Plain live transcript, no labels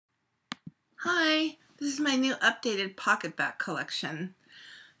Hi, this is my new updated Pocketbac collection,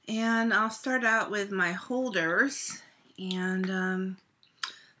 and I'll start out with my holders. And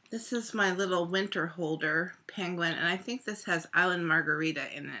this is my little winter holder penguin, and I think this has Island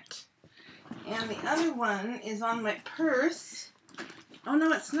Margarita in it. And the other one is on my purse. Oh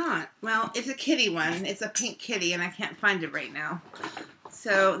no, it's not. Well, it's a kitty one. It's a pink kitty, and I can't find it right now.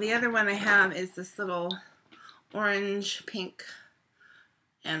 So the other one I have is this little orange, pink,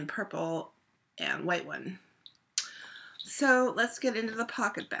 and purple and white one. So let's get into the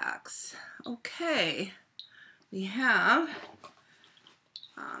Pocketbacs. Okay, we have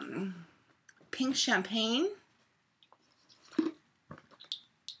pink champagne,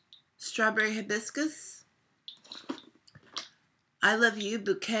 strawberry hibiscus, I love you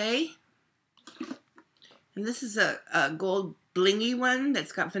bouquet, and this is a gold blingy one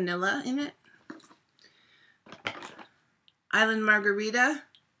that's got vanilla in it. Island Margarita,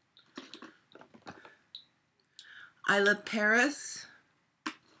 I love Paris,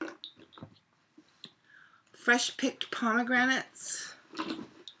 fresh picked pomegranates,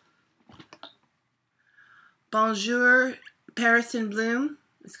 Bonjour Paris in Bloom.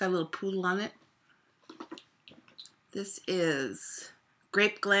 It's got a little poodle on it. This is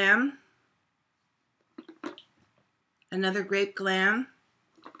Grape Glam, another Grape Glam,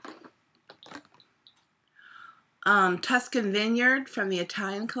 Tuscan Vineyard from the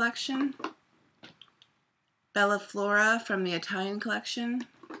Italian collection, Bella Flora from the Italian collection,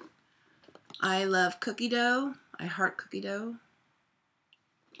 I love cookie dough, I heart cookie dough,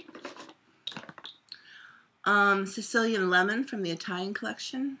 Sicilian Lemon from the Italian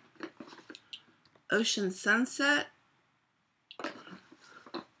collection, Ocean Sunset,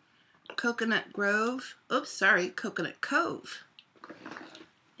 Coconut Cove.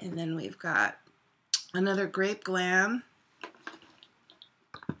 And then we've got another Grape Glam,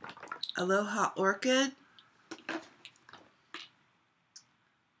 Aloha Orchid.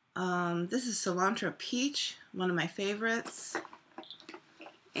 This is Cilantro Peach, one of my favorites.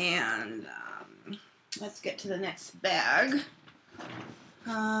 And let's get to the next bag.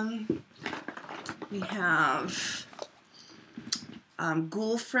 We have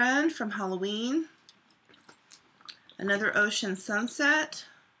Ghoul Friend from Halloween, another Ocean Sunset.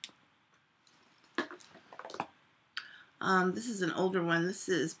 This is an older one. This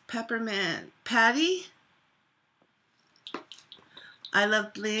is Peppermint Patty, I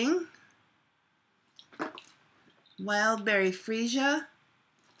Love Bling, Wild Berry Freesia,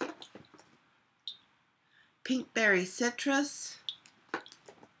 Pink Berry Citrus,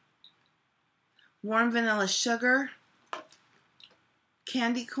 Warm Vanilla Sugar,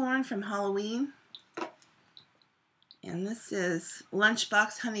 Candy Corn from Halloween, and this is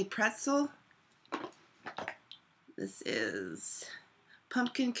Lunchbox Honey Pretzel. This is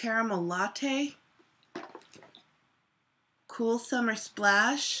Pumpkin Caramel Latte, Cool Summer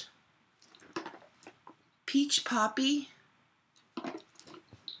Splash, Peach Poppy.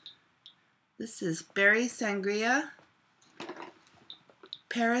 This is Berry Sangria,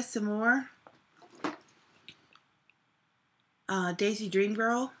 Paris Amour, Daisy Dream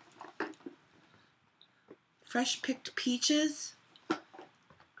Girl, Fresh Picked Peaches,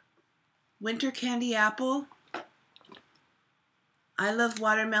 Winter Candy Apple, I Love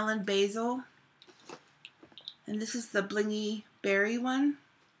Watermelon Basil, and this is the blingy berry one.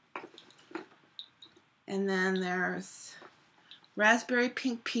 And then there's Raspberry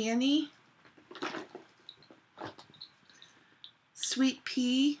Pink Peony, Sweet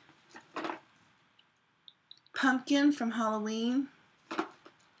Pea, Pumpkin from Halloween,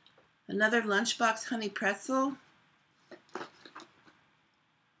 another Lunchbox Honey Pretzel,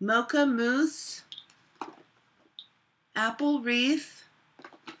 Mocha Mousse, Apple Wreath,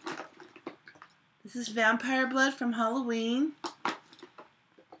 this is Vampire Blood from Halloween,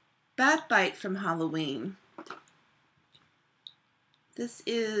 Bat Bite from Halloween, this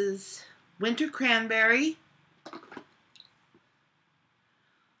is Winter Cranberry,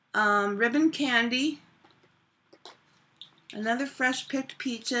 Ribbon Candy, another Fresh Picked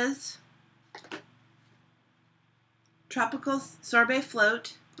Peaches, Tropical Sorbet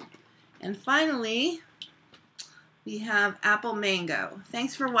Float, and finally we have Apple Mango.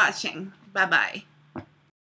 Thanks for watching. Bye-bye.